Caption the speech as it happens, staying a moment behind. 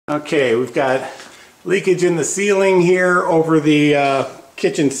Okay, we've got leakage in the ceiling here over the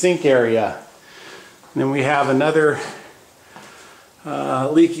kitchen sink area. And then we have another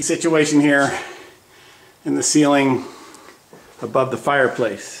leaky situation here in the ceiling above the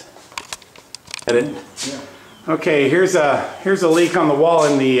fireplace. Get it? Yeah. Okay, here's a leak on the wall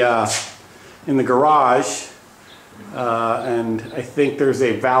in the garage, and I think there's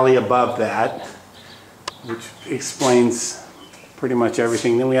a valley above that, which explains pretty much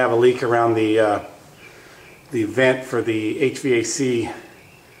everything. Then we have a leak around the vent for the HVAC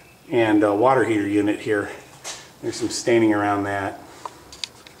and water heater unit here. There's some staining around that.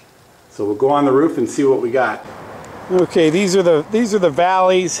 So we'll go on the roof and see what we got. Okay, these are the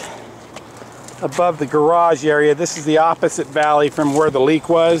valleys above the garage area. This is the opposite valley from where the leak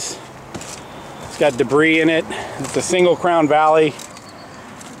was. It's got debris in it. It's a single crown valley.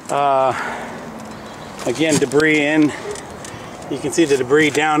 Again, debris in. You can see the debris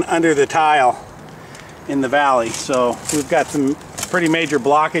down under the tile in the valley. So we've got some pretty major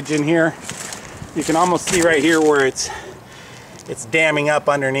blockage in here. You can almost see right here where it's damming up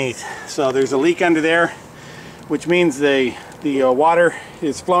underneath. So there's a leak under there, which means the water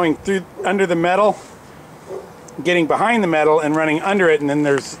is flowing through under the metal, getting behind the metal and running under it, and then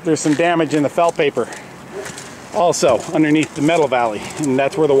there's some damage in the felt paper also underneath the metal valley, and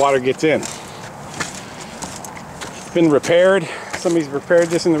that's where the water gets in. It's been repaired. Somebody's repaired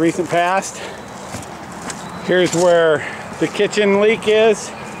this in the recent past. Here's where the kitchen leak is.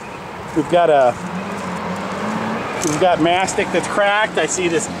 We've got mastic that's cracked. I see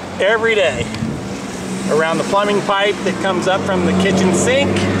this every day around the plumbing pipe that comes up from the kitchen sink.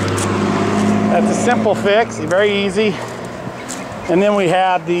 That's a simple fix, very easy. And then we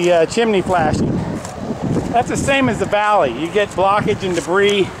have the chimney flashing. That's the same as the valley. You get blockage and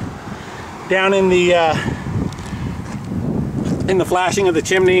debris down in the flashing of the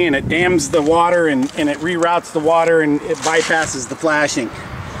chimney, and it dams the water and it reroutes the water and it bypasses the flashing.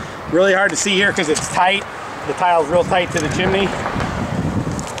 Really hard to see here because it's tight. The tile's real tight to the chimney,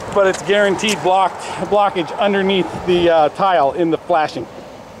 but it's guaranteed blockage underneath the tile in the flashing.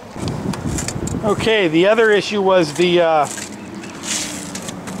 Okay, the other issue was the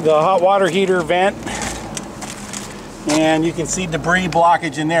hot water heater vent, and you can see debris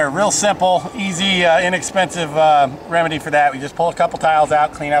blockage in there. Real simple, easy, inexpensive remedy for that. We just pull a couple tiles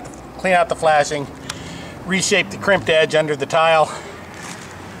out, clean out the flashing, reshape the crimped edge under the tile,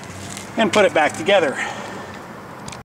 and put it back together.